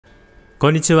こ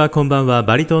んにちは、こんばんは。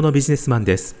バリ島のビジネスマン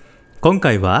です。今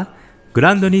回はグ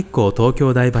ランドニッコー東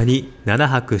京台場に7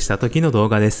泊した時の動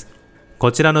画です。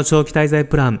こちらの長期滞在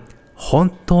プラン、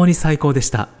本当に最高で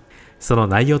した。その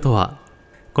内容とは、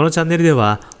このチャンネルで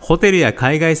はホテルや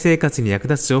海外生活に役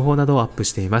立つ情報などをアップ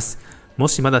しています。も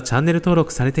しまだチャンネル登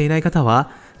録されていない方は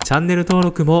チャンネル登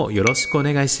録もよろしくお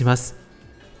願いします。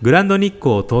グランドニッ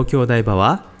コー東京台場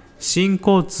は新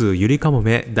交通ゆりかも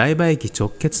め台場駅直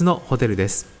結のホテルで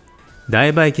す。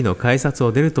台場駅の改札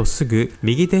を出るとすぐ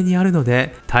右手にあるの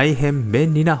で大変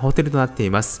便利なホテルとなってい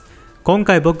ます。今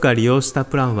回僕が利用した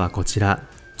プランはこちら。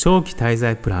長期滞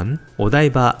在プラン、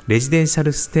ODAIBAレジデンシャ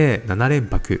ルステイ7連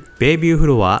泊、ベイビューフ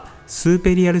ロア、スー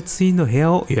ペリアルツインの部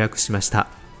屋を予約しました。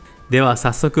では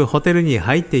早速ホテルに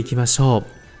入っていきましょ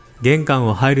う。玄関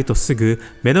を入るとすぐ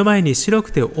目の前に白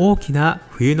くて大きな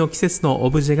冬の季節のオ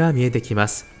ブジェが見えてきま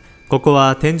す。ここ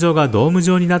は天井がドーム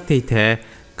状になっていて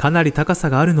かなり高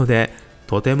さがあるので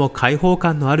とても開放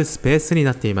感のあるスペースに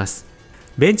なっています。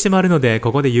ベンチもあるので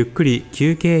ここでゆっくり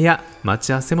休憩や待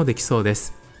ち合わせもできそうで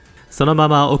す。そのま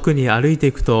ま奥に歩いて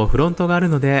いくとフロントがある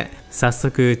ので早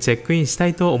速チェックインした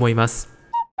いと思います。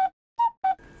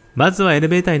まずはエレ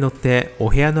ベーターに乗ってお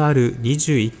部屋のある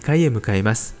21階へ向かい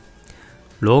ます。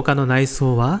廊下の内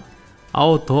装は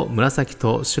青と紫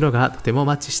と白がとても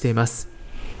マッチしています。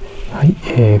はい、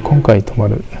今回泊ま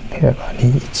る部屋が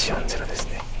2140です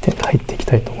ね。で、入っていき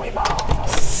たいと思いま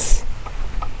す。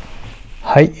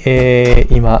はい、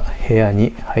今部屋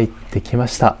に入ってきま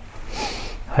した。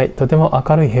はい、とても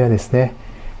明るい部屋ですね。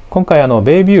今回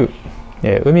ベイビュ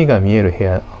ー、海が見える部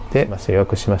屋で予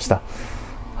約しました。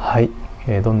はい、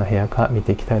どんな部屋か見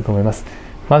ていきたいと思います。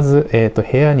まず、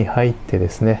部屋に入ってで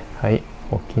すね、はい、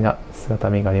大きな姿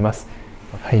見があります。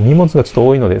はい、荷物がちょっと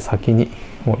多いので先に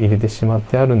もう入れてしまっ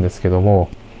てあるんですけども、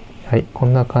はい、こ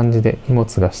んな感じで荷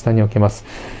物が下に置けます。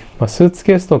スーツ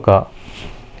ケースとか、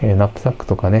ナップサック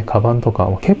とかね、カバンとか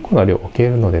も結構な量置け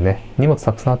るのでね、荷物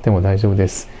たくさんあっても大丈夫で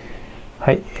す。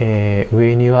はい、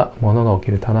上には物が置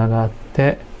ける棚があっ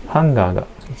て、ハンガーが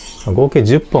合計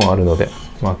10本あるので、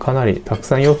かなりたく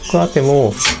さん洋服あって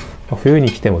も、冬に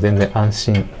着ても全然安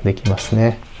心できます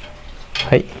ね。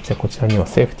はい、じゃあこちらには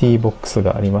セーフティーボックス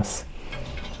があります。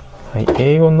はい、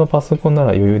A4 のパソコンな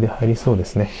ら余裕で入りそうで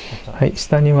すね。はい、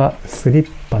下にはスリッ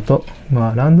パと、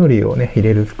ランドリーをね、入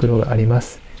れる袋がありま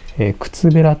す。靴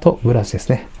べらとブラシです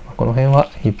ね。この辺は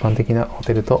一般的なホ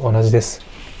テルと同じです。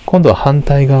今度は反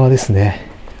対側ですね。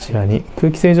こちらに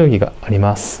空気清浄機があり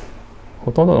ます。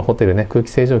ほとんどのホテルね、空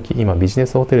気清浄機、今ビジネ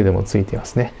スホテルでもついていま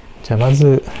すね。じゃあま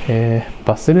ず、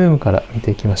バスルームから見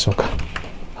ていきましょうか。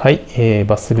はい、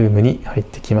バスルームに入っ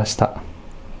てきました。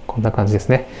こんな感じです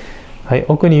ね。はい、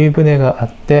奥に湯船があ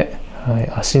って、はい、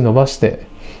足伸ばして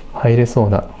入れそう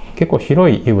な結構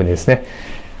広い湯船ですね。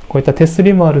こういった手す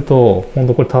りもあると本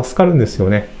当これ助かるんですよ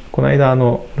ね。この間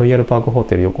ロイヤルパークホ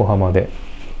テル横浜で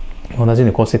同じよう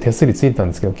にこうして手すりついたん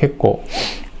ですけど、結構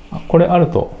これある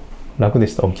と楽で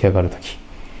した。起き上がるとき。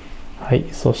はい、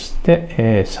そし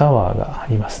て、シャワーがあ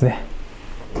りますね。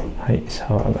はい、シ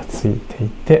ャワーがついてい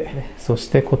て、そし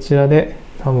てこちらで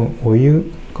多分お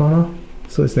湯かな。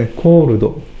そうですね、コール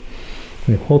ド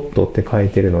ホットって書い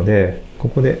てるので、こ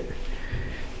こで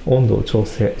温度を調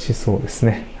整しそうです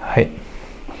ね。はい。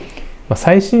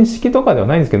最新式とかでは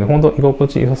ないんですけどね、本当居心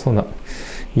地良さそうな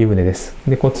湯船です。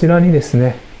で、こちらにです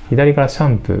ね、左からシャ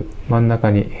ンプー、真ん中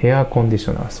にヘアコンディシ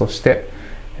ョナー、そして、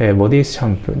ボディシャ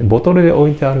ンプー、ボトルで置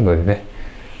いてあるのでね、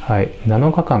はい、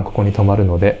7日間ここに泊まる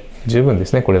ので、十分で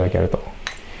すね、これだけあると。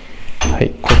はい、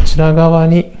こちら側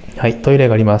に、はい、トイレ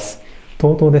があります。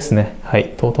TOTOですね。は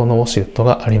い、TOTOのウォシュレット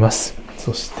があります。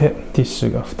そしてティッシ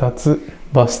ュが2つ、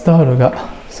バスタオルが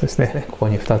そうですね、ここ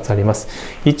に2つあります。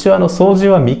一応掃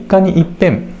除は3日に1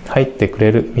遍入ってく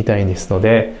れるみたいですの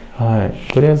で、は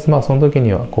い、とりあえずその時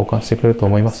には交換してくれると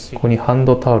思います。ここにハン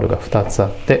ドタオルが2つあ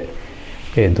って、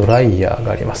ドライヤー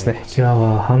がありますね。こちら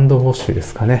はハンドウォッシュで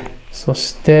すかね。そ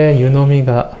して湯飲み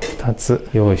が2つ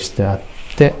用意してあ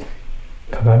って、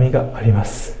鏡がありま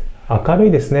す。明る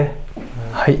いですね。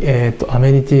はい、ア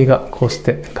メニティがこうし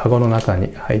てカゴの中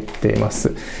に入っていま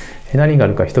す。何があ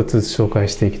るか一つずつ紹介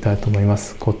していきたいと思いま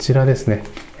す。こちらですね、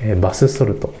バスソ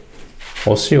ルト、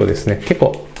お塩ですね。結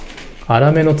構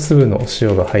粗めの粒のお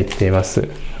塩が入っています。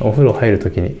お風呂入る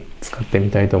ときに使ってみ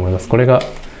たいと思います。これが、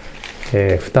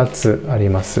2つあり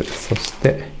ます。そし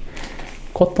て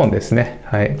コットンですね。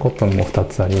はい、コットンも2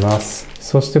つあります。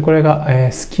そしてこれが、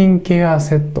スキンケア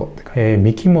セット、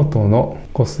三木本の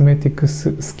コスメティク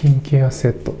ススキンケアセ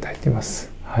ットって入っていま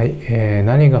す。はい、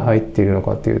何が入っているの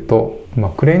かというと、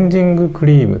クレンジングク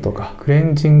リームとかクレ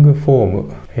ンジングフォ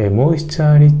ーム、モイスチ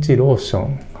ャーリッチローショ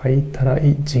ン、はいたら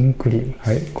いジンクリーム、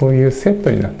はい、こういうセッ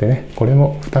トになってね、これ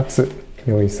も2つ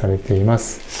用意されていま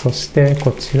す。そして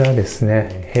こちらです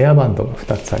ね、ヘアバンドが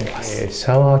2つあります。シ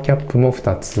ャワーキャップも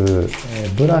2つ、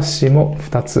ブラシも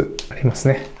2つあります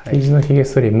ね。肘のひげ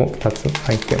剃りも2つ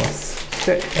入ってます。そし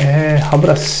て、歯ブ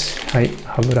ラシ、はい、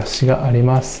歯ブラシがあり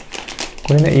ます。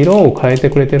これね、色を変えて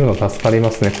くれてるの助かり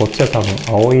ますね。こっちは多分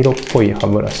青色っぽい歯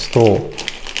ブラシと、こ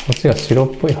っちが白っ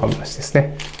ぽい歯ブラシです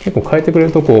ね。結構変えてくれ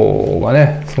るとこが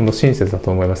ね、その親切だ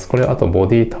と思います。これあとボ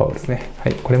ディタオルですね。は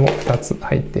い、これも2つ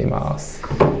入っています。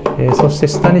そして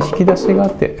下に引き出しがあ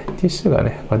って、ティッシュが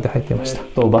ね、こうやって入っていまし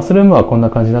た。バスルームはこんな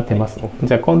感じになっています。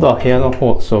じゃあ今度は部屋の方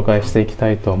を紹介していき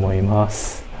たいと思いま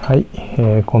す。はい、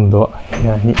今度は部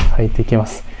屋に入っていきま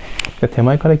す。じゃあ手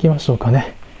前から行きましょうか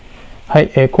ね。はい、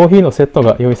コーヒーのセット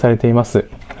が用意されています。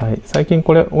はい、最近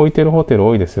これ置いてるホテル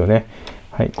多いですよね。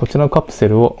はい、こちらのカプセ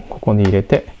ルをここに入れ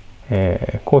て、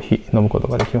コーヒー飲むこと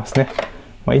ができますね。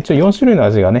一応4種類の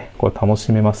味がね、これ楽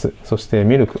しめます。そして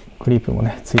ミルク、クリープも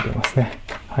ね、ついていますね。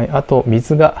はい、あと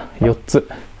水が4つ。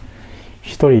1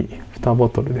人2ボ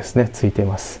トルですね、ついてい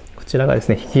ます。こちらがです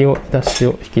ね、引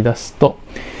き出すと、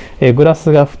グラ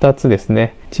スが2つです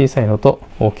ね。小さいのと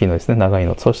大きいのですね、長い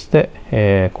の。そして、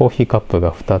コーヒーカップ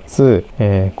が2つ。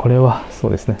これはそ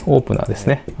うですね、オープナーです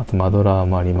ね。あとマドラー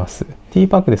もあります。ティー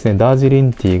パックですね、ダージリ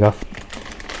ンティーが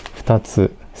2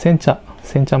つ。煎茶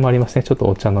もありますね。ちょっと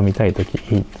お茶飲みたいとき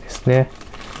いいですね。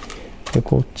で、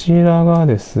こちらが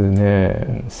です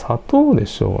ね、砂糖で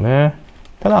しょうね。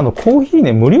ただ、コーヒー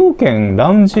ね、無料券、ラ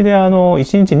ウンジで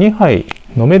1日2杯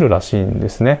飲めるらしいんで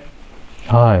すね。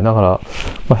はい。だか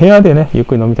ら、部屋でね、ゆっ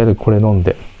くり飲みたいときこれ飲ん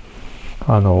で、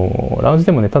ラウンジ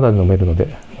でもね、タダで飲めるので、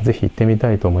ぜひ行ってみ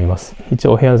たいと思います。一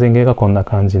応、お部屋前景がこんな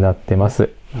感じになってます。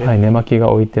はい。寝巻き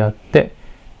が置いてあって、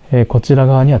こちら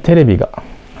側にはテレビが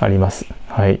あります。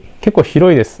はい。結構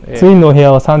広いです。ツインのお部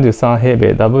屋は33平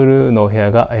米、ダブルのお部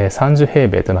屋が30平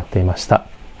米となっていました。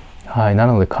はい。な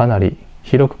ので、かなり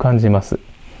広く感じます。こ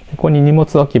こに荷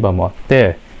物置き場もあっ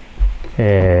て、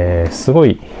すご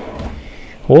い、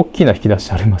大きな引き出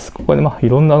しあります。ここでい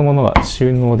ろんなものが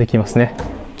収納できますね。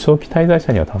長期滞在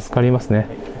者には助かりますね。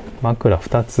枕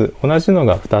2つ、同じの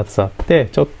が2つあって、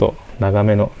ちょっと長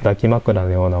めの抱き枕の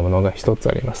ようなものが1つ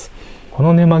あります。こ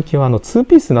の寝巻きは2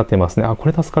ピースになってますね。あ、こ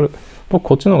れ助かる。僕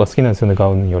こっちの方が好きなんですよね、ガ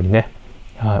ウンよりね。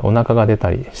はい、お腹が出た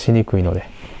りしにくいの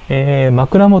で。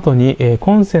枕元に、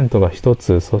コンセントが1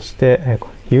つ、そして、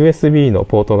USB の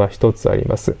ポートが1つあり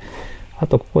ます。あ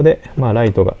とここで、ラ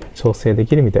イトが調整で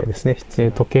きるみたいですね。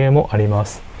時計もありま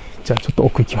す。じゃあちょっと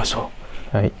奥行きましょ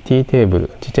う。はい、ティーテーブ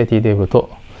ル、ちっちゃいティーテーブルと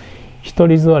一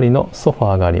人座りのソフ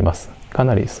ァーがあります。か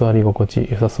なり座り心地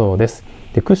良さそうです。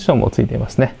で、クッションもついていま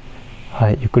すね。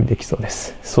はい、ゆっくりできそうで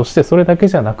す。そしてそれだけ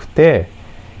じゃなくて、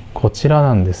こちら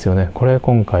なんですよね。これ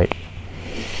今回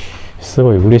す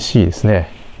ごい嬉しいですね。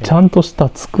ちゃんとした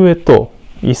机と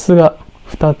椅子が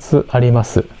2つありま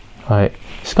す。はい。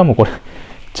しかもこれ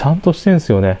ちゃんとしてるんで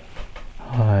すよね。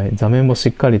はい。座面もし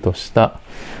っかりとした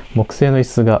木製の椅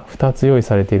子が2つ用意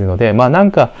されているので、な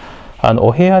んか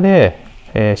お部屋で、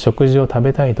食事を食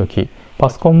べたいとき、パ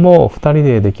ソコンも2人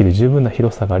でできる十分な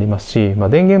広さがありますし、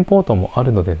電源ポートもあ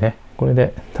るのでね、これ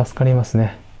で助かります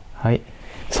ね。はい。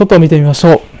外を見てみまし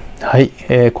ょう。はい。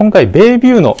今回ベイビ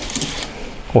ューの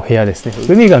お部屋ですね。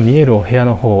海が見えるお部屋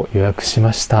の方を予約し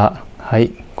ました。は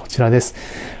い。こちらです。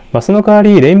その代わ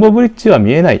りレインボーブリッジは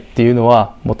見えないっていうの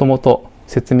はもともと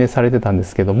説明されてたんで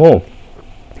すけども、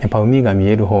やっぱ海が見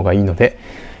える方がいいので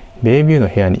ベイビューの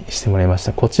部屋にしてもらいまし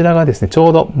た。こちらがですね、ち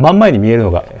ょうど真ん前に見える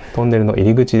のがトンネルの入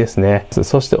り口ですね。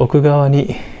そして奥側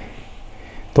に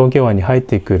東京湾に入っ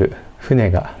てくる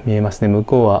船が見えますね。向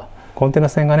こうはコンテナ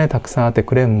船がねたくさんあって、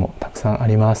クレーンもたくさんあ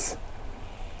ります。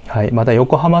はい、また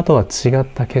横浜とは違っ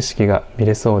た景色が見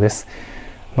れそうです。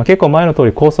結構前の通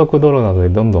り高速道路などで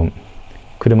どんどん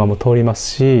車も通ります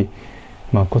し、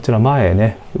こちら前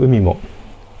ね、海も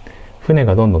船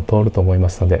がどんどん通ると思いま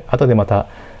すので、後でまた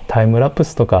タイムラプ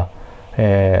スとか、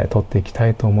撮っていきた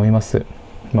いと思います。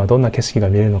どんな景色が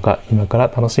見れるのか今から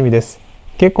楽しみです。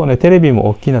結構ね、テレビも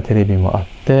大きなテレビもあっ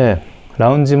て、ラ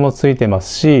ウンジもついてま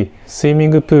すし、スイミン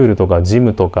グプールとかジ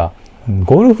ムとか、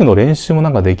ゴルフの練習も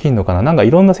なんかできるのかな、なんかい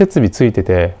ろんな設備ついて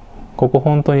て、ここ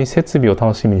本当に設備を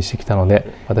楽しみにしてきたので、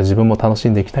また自分も楽し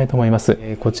んでいきたいと思います。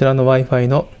こちらの Wi-Fi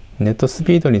のネットス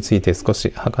ピードについて少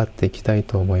し測っていきたい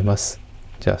と思います。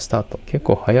じゃあスタート。結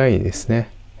構早いですね。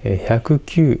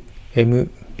109Mbps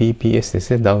で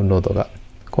すね、ダウンロードが。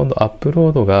今度アップロ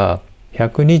ードが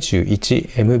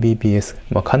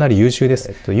 121Mbps。かなり優秀で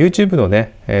す。YouTube の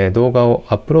ね、動画を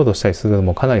アップロードしたりするの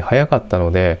もかなり早かった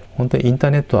ので、本当にインタ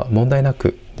ーネットは問題な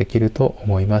くできると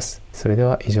思います。それで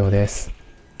は以上です。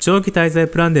長期滞在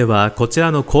プランではこちら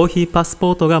のコーヒーパス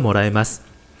ポートがもらえます。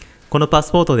このパ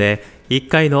スポートで1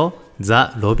階の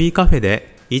ザ・ロビーカフェ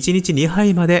で1日2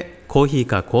杯までコーヒー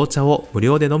か紅茶を無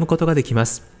料で飲むことができま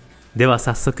す。では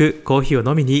早速コーヒーを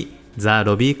飲みにザ・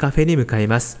ロビーカフェに向かい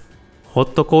ます。ホッ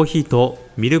トコーヒーと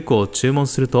ミルクを注文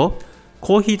すると、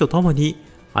コーヒーとともに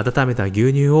温めた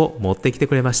牛乳を持ってきて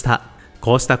くれました。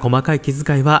こうした細かい気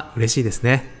遣いは嬉しいです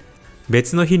ね。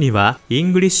別の日にはイ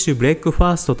ングリッシュブレックフ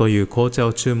ァーストという紅茶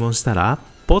を注文したら、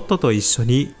ポットと一緒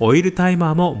にオイルタイ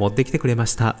マーも持ってきてくれま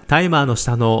した。タイマーの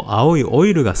下の青いオ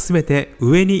イルがすべて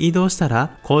上に移動した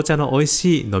ら紅茶の美味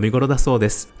しい飲み頃だそうで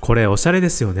す。これおしゃれで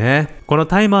すよね。この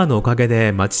タイマーのおかげ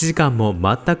で待ち時間も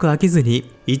全く飽きずに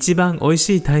一番美味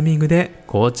しいタイミングで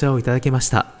紅茶をいただけまし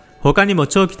た。他にも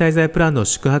長期滞在プランの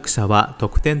宿泊者は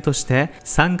特典として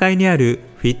3階にある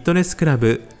フィットネスクラ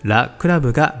ブラ・クラ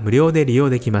ブが無料で利用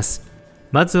できます。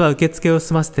まずは受付を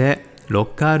済ませてロ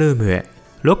ッカールームへ。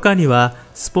ロッカーには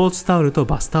スポーツタオルと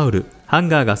バスタオル、ハン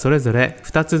ガーがそれぞれ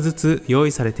2つずつ用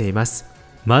意されています。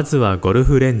まずはゴル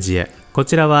フレンジへ。こ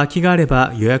ちらは空きがあれ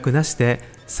ば予約なしで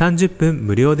30分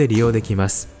無料で利用できま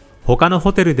す。他の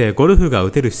ホテルでゴルフが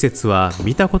打てる施設は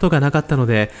見たことがなかったの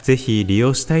で、ぜひ利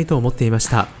用したいと思っていまし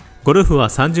た。ゴルフは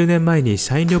30年前に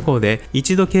社員旅行で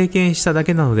一度経験しただ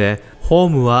けなので、ホー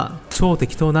ムは超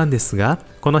適当なんですが、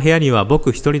この部屋には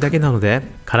僕一人だけなので、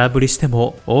空振りして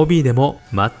も OB でも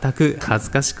全く恥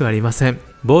ずかしくありません。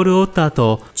ボールを打った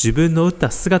後、自分の打った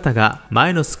姿が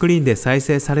前のスクリーンで再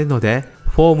生されるので、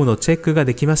フォームのチェックが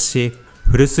できますし、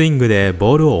フルスイングで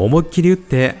ボールを思いっきり打っ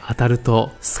て当たる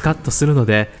とスカッとするの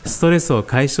で、ストレスを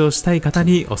解消したい方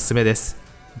におすすめです。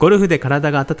ゴルフで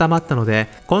体が温まったので、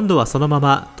今度はそのま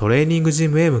まトレーニングジ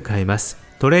ムへ向かいます。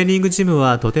トレーニングジム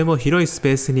はとても広いス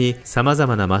ペースに様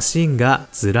々なマシンが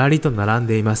ずらりと並ん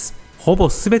でいます。ほぼ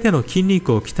全ての筋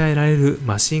肉を鍛えられる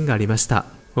マシンがありました。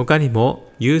他に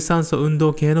も有酸素運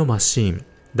動系のマシン、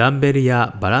ダンベル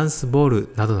やバランスボール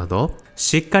などなど、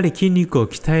しっかり筋肉を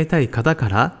鍛えたい方か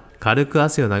ら、軽く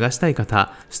汗を流したい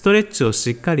方、ストレッチを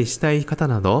しっかりしたい方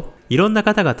など、いろんな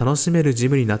方が楽しめるジ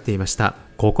ムになっていました。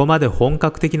ここまで本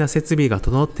格的な設備が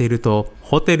整っていると、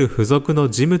ホテル付属の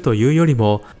ジムというより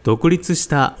も、独立し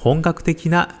た本格的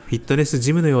なフィットネス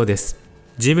ジムのようです。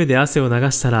ジムで汗を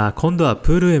流したら、今度は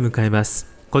プールへ向かいます。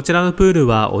こちらのプール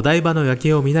はお台場の夜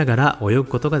景を見ながら泳ぐ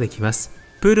ことができます。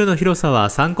プールの広さは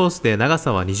3コースで長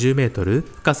さは20メートル、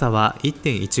深さは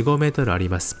 1.15 メートルあり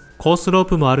ます。コースロー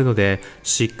プもあるので、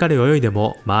しっかり泳いで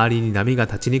も周りに波が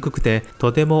立ちにくくて、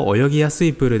とても泳ぎやす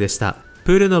いプールでした。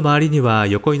プールの周りには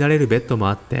横になれるベッドも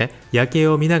あって、夜景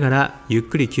を見ながらゆっ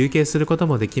くり休憩すること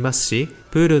もできますし、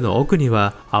プールの奥に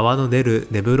は泡の出る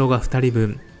寝風呂が2人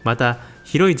分、また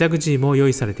広いジャグジーも用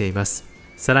意されています。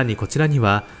さらにこちらに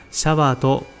はシャワー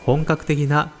と本格的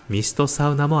なミストサ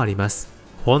ウナもあります。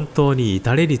本当に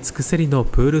至れり尽くせりの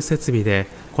プール設備で、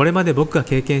これまで僕が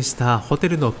経験したホテ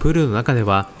ルのプールの中で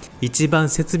は一番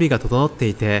設備が整って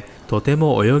いて、とて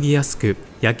も泳ぎやすく、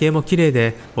夜景も綺麗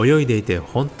で泳いでいて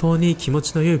本当に気持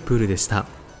ちの良いプールでした。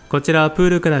こちらはプー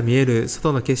ルから見える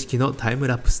外の景色のタイム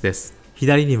ラプスです。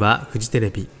左にはフジテレ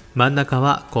ビ、真ん中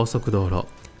は高速道路、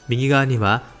右側に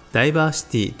はダイバーシ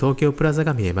ティ東京プラザ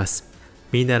が見えます。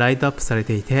みんなライトアップされ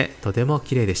ていてとても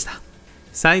綺麗でした。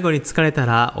最後に疲れた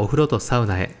らお風呂とサウ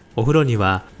ナへ。お風呂に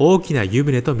は大きな湯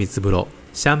船と水風呂、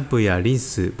シャンプーやリン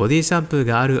ス、ボディシャンプー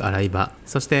がある洗い場、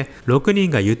そして6人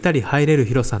がゆったり入れる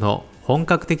広さの本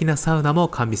格的なサウナも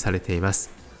完備されています。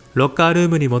ロッカールー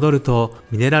ムに戻ると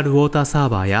ミネラルウォーターサー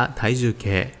バーや体重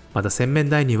計、また洗面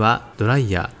台にはドラ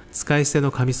イヤー、使い捨て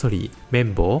のカミソリ、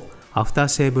綿棒、アフター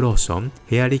シェーブローション、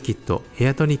ヘアリキッド、ヘ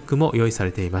アトニックも用意さ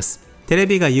れています。テレ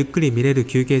ビがゆっくり見れる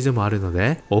休憩所もあるの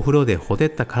で、お風呂でほてっ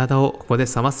た体をここで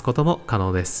冷ますことも可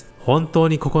能です。本当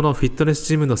にここのフィットネス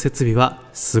ジムの設備は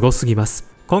すごすぎま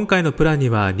す。今回のプランに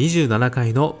は27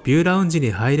階のビューラウンジ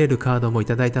に入れるカードもい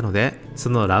ただいたので、そ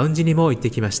のラウンジにも行って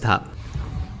きました。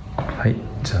はい、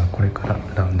じゃあこれから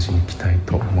ラウンジに行きたい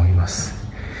と思います。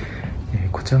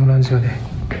こちらのラウンジはね、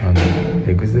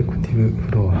エグゼクティブ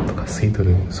フロアとかスイート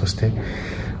ルーム、そしてこ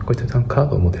ういったカー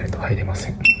ドを持ってないと入れませ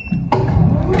ん。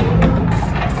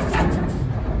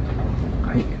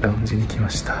はい、ラウンジに来ま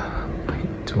した。は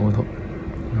い、ちょうど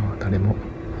誰も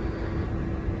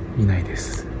いないで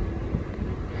す。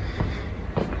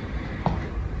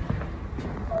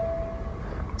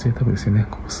贅沢ですよね。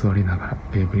ここ座りながら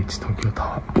ベイブリッジ東京タ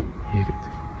ワー見える。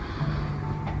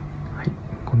はい、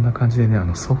こんな感じでね、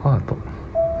ソファーと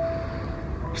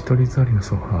一人座りの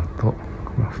ソファーと、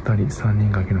2人3人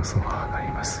掛けのソファーがあ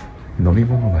ります。飲み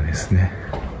物がですね、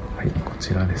はい、こ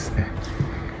ちらですね。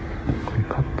これ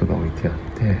カップが置いてあっ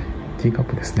て、ティーカッ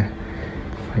プですね。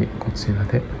はい、こちら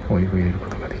でお湯を入れるこ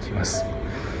とができます。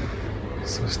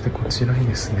そしてこちらに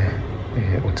ですね、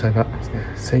お茶がですね、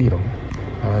セイロン、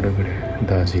アールグレー、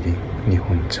ダージリン、日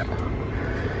本茶、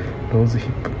ローズヒ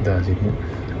ップ、ダージリン、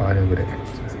アールグレー、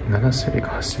7種類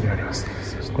か8種類ありますね。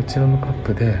こちらのカッ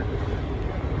プで、はい、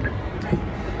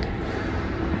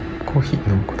コーヒー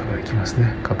飲むことができます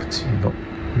ね。カプチーノ、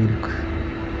ミルク、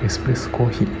エスプレッソコー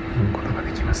ヒー飲むことが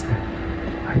できますね。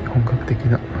はい、本格的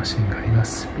なマシンがありま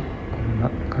す。こんな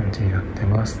感じになって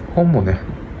ます。本もね、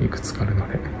いくつかあるの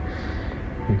で、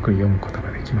ゆっくり読むこと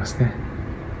ができますね。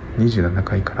27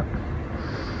階から。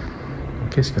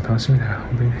景色を楽しみながら、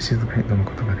本当にね、静かに飲む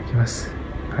ことができます。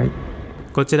はい。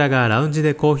こちらがラウンジ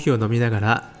でコーヒーを飲みなが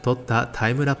ら撮った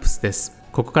タイムラプスです。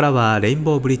ここからはレイン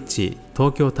ボーブリッジ、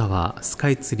東京タワー、スカ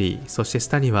イツリー、そして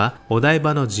下にはお台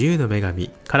場の自由の女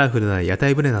神、カラフルな屋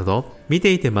台船など、見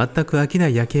ていて全く飽きな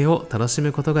い夜景を楽し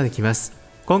むことができます。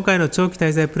今回の長期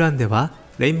滞在プランでは、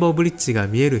レインボーブリッジが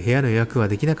見える部屋の予約は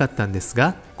できなかったんです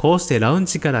が、こうしてラウン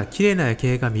ジから綺麗な夜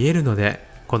景が見えるので、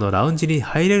このラウンジに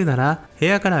入れるなら、部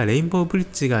屋からレインボーブリッ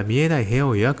ジが見えない部屋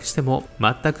を予約しても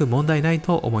全く問題ない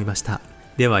と思いました。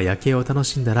では夜景を楽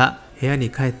しんだら部屋に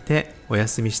帰ってお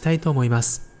休みしたいと思いま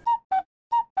す。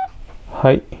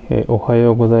はい、おは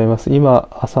ようございます。今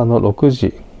朝の6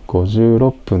時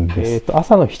56分です。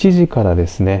朝の7時からで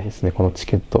すね、このチ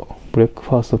ケット、ブレック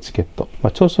ファーストチケット、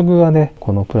朝食がね、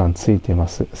このプランついていま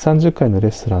す。30階の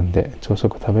レストランで朝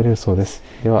食食べれるそうです。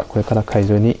ではこれから会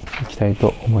場に行きたい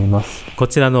と思います。こ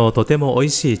ちらのとても美味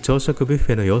しい朝食ビュッ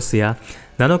フェの様子や、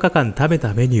7日間食べ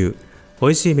たメニュー、美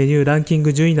味しいメニューランキン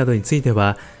グ順位などについて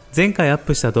は、前回アッ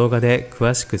プした動画で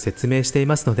詳しく説明してい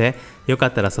ますので、よか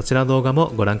ったらそちらの動画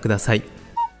もご覧ください。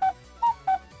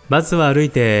まずは歩い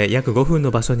て約5分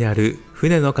の場所にある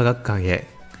船の科学館へ。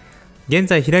現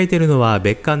在開いているのは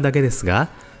別館だけですが、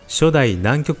初代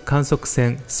南極観測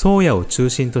船宗谷を中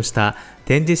心とした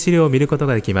展示資料を見ること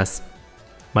ができます。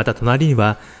また隣に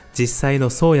は実際の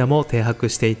宗谷も停泊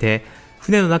していて、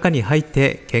船の中に入っ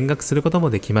て見学することも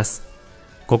できます。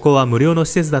ここは無料の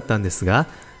施設だったんですが、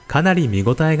かなり見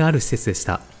応えがある施設でし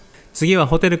た。次は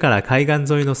ホテルから海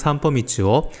岸沿いの散歩道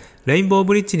をレインボー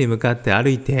ブリッジに向かって歩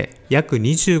いて約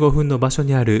25分の場所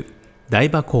にある台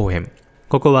場公園。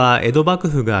ここは江戸幕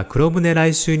府が黒船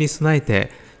来襲に備え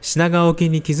て品川沖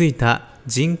に築いた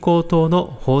人工島の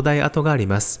砲台跡があり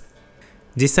ます。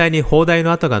実際に砲台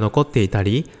の跡が残っていた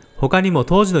り、他にも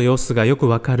当時の様子がよく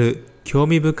わかる興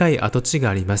味深い跡地が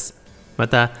あります。ま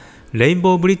た、レイン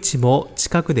ボーブリッジも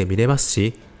近くで見れます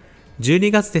し、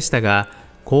12月でしたが、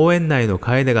公園内の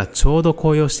楓がちょうど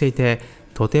紅葉していて、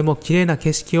とても綺麗な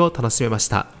景色を楽しめまし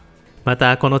た。ま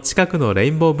た、この近くのレイ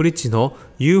ンボーブリッジの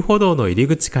遊歩道の入り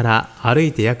口から歩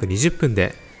いて約20分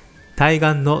で、対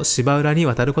岸の芝浦に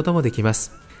渡ることもできま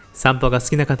す。散歩が好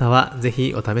きな方はぜ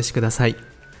ひお試しください。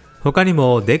他に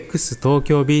もデックス東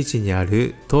京ビーチにあ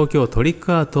る東京トリッ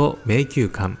クアート迷宮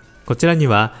館。こちらに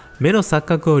は目の錯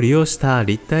覚を利用した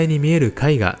立体に見える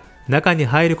絵画、中に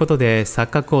入ることで錯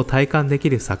覚を体感でき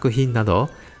る作品など、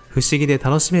不思議で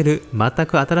楽しめる全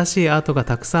く新しいアートが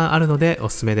たくさんあるのでお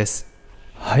すすめです。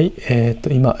はい、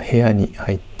今部屋に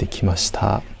入ってきまし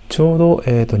た。ちょうど、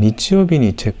日曜日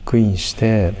にチェックインし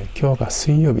て、今日が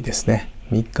水曜日ですね。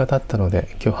3日経ったの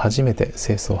で、今日初めて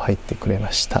清掃入ってくれ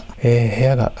ました。部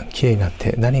屋がきれいになっ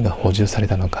て何が補充され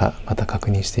たのか、また確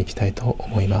認していきたいと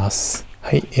思います。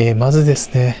はい、まずで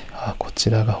すね、こち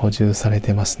らが補充され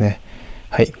てますね。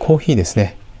はい、コーヒーです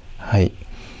ね。はい。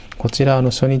こちら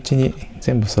初日に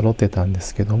全部揃ってたんで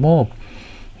すけども、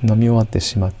飲み終わって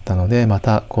しまったので、ま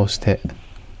たこうして、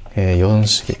4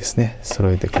種類ですね、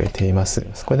揃えてくれています。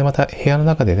これでまた部屋の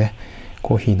中でね、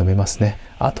コーヒー飲めますね。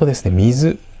あとですね、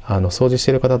水、掃除し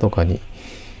ている方とかに、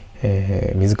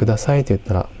水くださいって言っ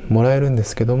たらもらえるんで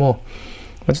すけども、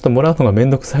ちょっともらうのがめん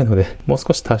どくさいので、もう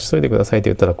少し足しといてくださいって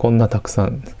言ったら、こんなたくさ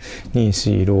ん、2、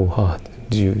4、6、8、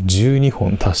10、12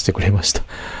本足してくれました。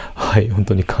はい、本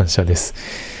当に感謝です。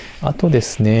あとで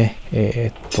すね、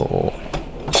こ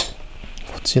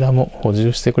ちらも補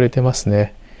充してくれてます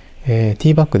ね。ティ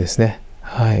ーバッグですね。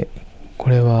はい。こ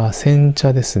れは煎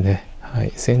茶ですね。は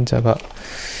い。煎茶が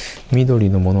緑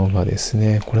のものがです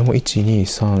ね、これも1、2、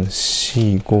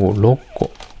3、4、5、6個。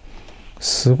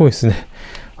すごいですね。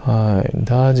はい。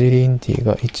ダージリンティー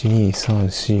が1、2、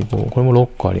3、4、5。これも6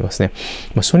個ありますね。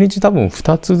初日多分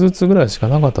2つずつぐらいしか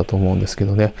なかったと思うんですけ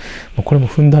どね。これも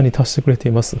ふんだんに足してくれて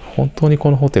います。本当に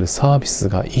このホテルサービス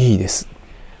がいいです。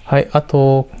はい。あ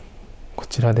と、こ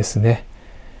ちらですね。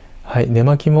はい。寝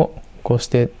巻きもこうし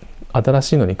て新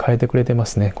しいのに変えてくれてま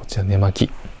すね。こちら寝巻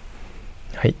き。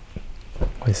はい。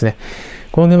これですね。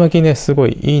この寝巻きね、すご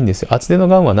いいいんですよ。厚手の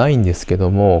ガウンはないんですけ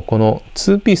ども、この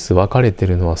2ピース分かれて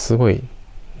るのはすごい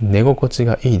寝心地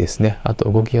がいいですね。あと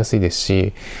動きやすいです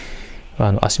し、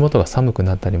足元が寒く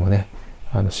なったりもね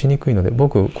しにくいので、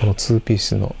僕この2ピー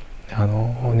スの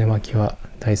寝巻きは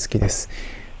大好きです。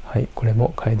はい、これ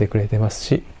も変えてくれてます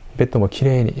し、ベッドも綺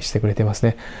麗にしてくれてます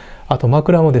ね。あと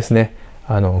枕もですね、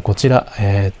こちら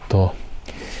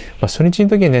初日の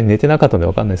時にね寝てなかったので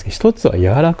分かんないですけど、一つは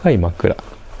柔らかい枕、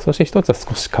そして一つは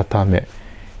少し硬め、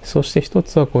そして一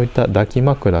つはこういった抱き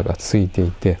枕がついて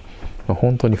いて、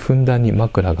本当にふんだんに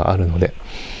枕があるので、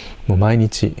もう毎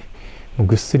日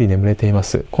ぐっすり眠れていま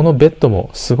す。このベッドも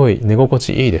すごい寝心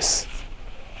地いいです。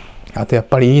あとやっ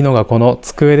ぱりいいのがこの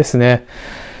机ですね。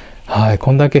はい、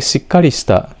こんだけしっかりし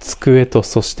た机と、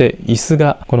そして椅子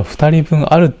がこの2人分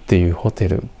あるっていうホテ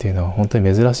ルっていうのは本当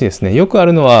に珍しいですね。よくあ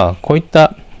るのはこういっ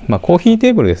た、コーヒー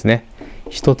テーブルですね。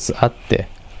一つあって、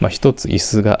一つ椅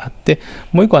子があって、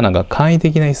もう一個はなんか簡易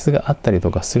的な椅子があったり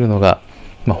とかするのが、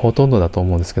ほとんどだと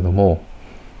思うんですけども、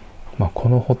こ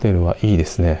のホテルはいいで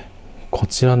すね。こ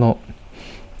ちらの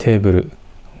テーブル、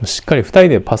しっかり2人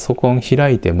でパソコン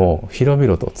開いても広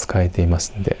々と使えていま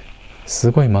すので、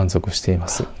すごい満足していま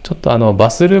す。ちょっとバ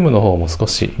スルームの方も少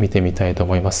し見てみたいと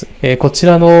思います。こち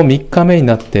らの3日目に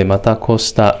なってまたこう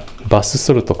したバス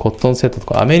ソルト、コットンセットと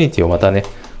かアメニティをまたね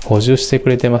補充してく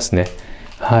れてますね。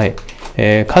はい、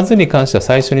数に関しては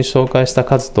最初に紹介した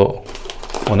数と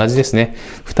同じですね。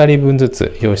2人分ず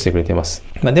つ用意してくれています。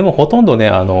でもほとんど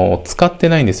ね使って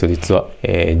ないんですよ実は。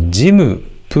ジム、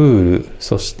プール、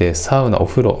そしてサウナ、お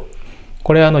風呂、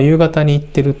これ夕方に行っ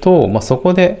てると、そ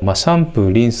こで、シャンプ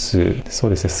ー、リンス、そう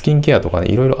ですね、スキンケアとかね、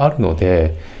いろいろあるの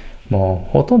で、も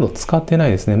うほとんど使ってな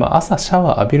いですね。朝シャ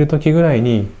ワー浴びるときぐらい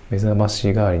に目覚ま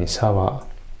し代わりにシャワ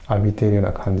ー浴びているよう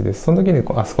な感じです。その時に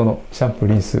あそこのシャンプー、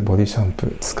リンス、ボディシャンプ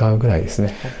ー使うぐらいです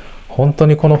ね。本当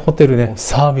にこのホテルね、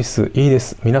サービスいいで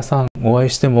す。皆さんお会い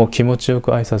しても気持ちよ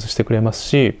く挨拶してくれます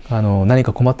し、何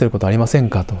か困ってることありません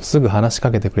かとすぐ話し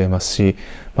かけてくれますし、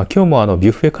今日もビ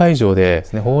ュッフェ会場でで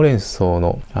すね、ほうれん草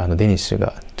のデニッシュ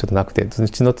がちょっとなくて、う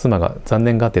ちの妻が残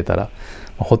念がってたら、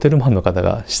ホテルマンの方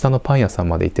が下のパン屋さん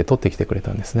まで行って取ってきてくれ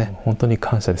たんですね。本当に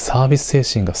感謝で、サービス精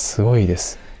神がすごいで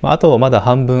す。あとまだ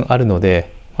半分あるの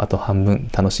で、あと半分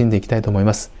楽しんでいきたいと思い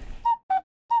ます。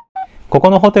ここ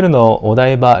のホテルのお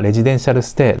台場レジデンシャル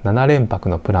ステイ7連泊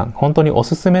のプラン、本当にお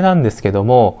すすめなんですけど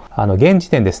も、現時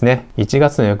点ですね、1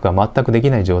月の予約が全くでき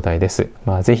ない状態です。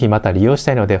ぜひまた利用し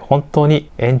たいので、本当に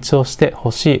延長して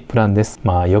ほしいプランです。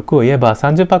欲を言えば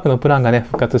30泊のプランがね、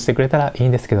復活してくれたらいい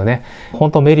んですけどね、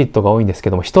本当メリットが多いんです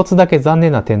けども、一つだけ残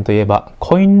念な点といえば、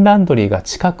コインランドリーが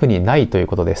近くにないという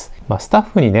ことです。スタッ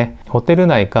フにね、ホテル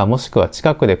内かもしくは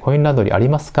近くでコインランドリーあり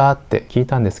ますかって聞い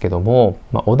たんですけども、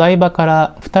お台場か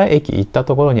ら2駅行った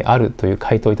ところにあるという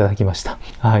回答をいただきました。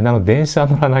はい、なので電車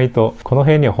乗らないとこの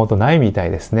辺には本当ないみたい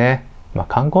ですね。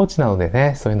観光地なので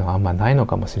ね、そういうのはあんまないの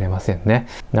かもしれませんね。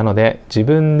なので自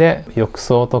分で浴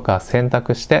槽とか選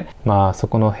択して、そ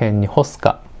この辺に干す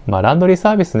か、ランドリー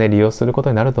サービスね利用するこ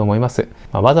とになると思います。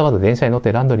わざわざ電車に乗っ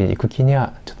てランドリーに行く気に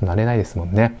はちょっとなれないですも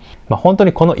んね。本当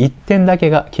にこの1点だ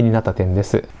けが気になった点で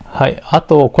す。はい、あ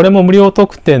とこれも無料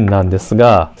特典なんです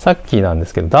が、さっきなんで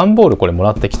すけど段ボールこれも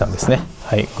らってきたんですね。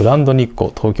はい、グランドニッコ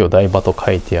ー東京台場と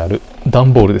書いてある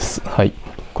段ボールです。はい、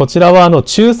こちらは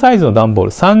中サイズの段ボー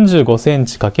ル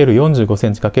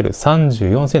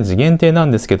 35cm×45cm×34cm 限定な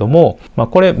んですけども、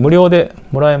これ無料で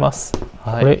もらえます。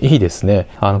これいいですね。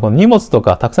この荷物と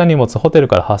かたくさん荷物ホテル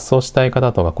から発送したい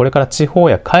方とか、これから地方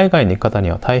や海外に行く方に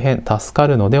は大変助か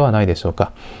るのではないでしょう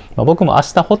か。僕も明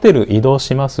日ホテル移動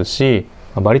しますし、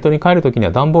バリ島に帰るときに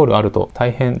は段ボールあると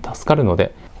大変助かるの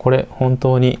で、これ本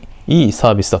当にいい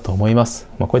サービスだと思います。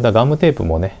こういったガムテープ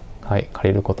もね、借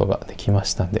りることができま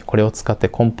したんで、これを使って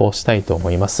梱包したいと思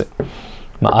います。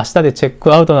明日でチェッ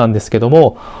クアウトなんですけど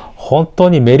も、本当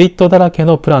にメリットだらけ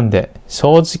のプランで、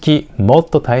正直もっ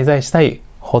と滞在したい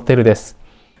ホテルです。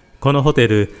このホテ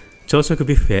ル、朝食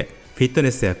ビュッフェ、フィットネ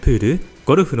スやプール、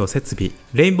ゴルフの設備、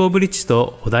レインボーブリッジ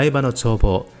とお台場の眺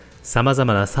望、様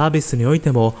々なサービスにおい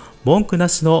ても文句な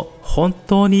しの本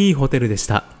当にいいホテルでし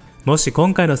た。もし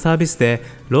今回のサービスで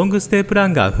ロングステイプラ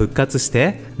ンが復活し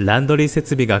てランドリー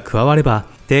設備が加われば、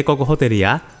帝国ホテル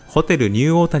やホテルニ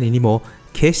ューオータニにも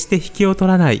決して引きを取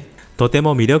らないとて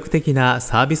も魅力的な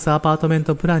サービスアパートメン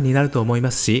トプランになると思いま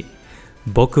すし、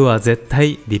僕は絶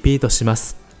対リピートしま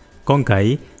す。今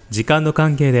回時間の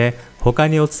関係で他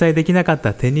にお伝えできなかっ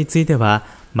た点については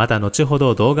また後ほ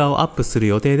ど動画をアップする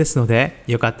予定ですので、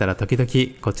よかったら時々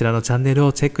こちらのチャンネル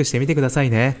をチェックしてみてくださ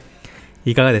いね。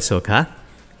いかがでしょうか。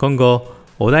今後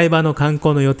お台場の観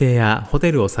光の予定やホ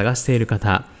テルを探している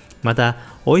方、また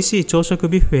美味しい朝食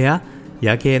ビュッフェや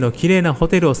夜景の綺麗なホ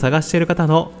テルを探している方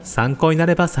の参考にな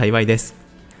れば幸いです。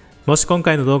もし今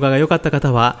回の動画が良かった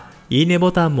方は、いいね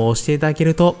ボタンも押していただけ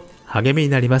ると励みに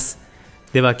なります。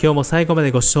では今日も最後ま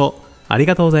でご視聴あり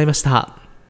がとうございました。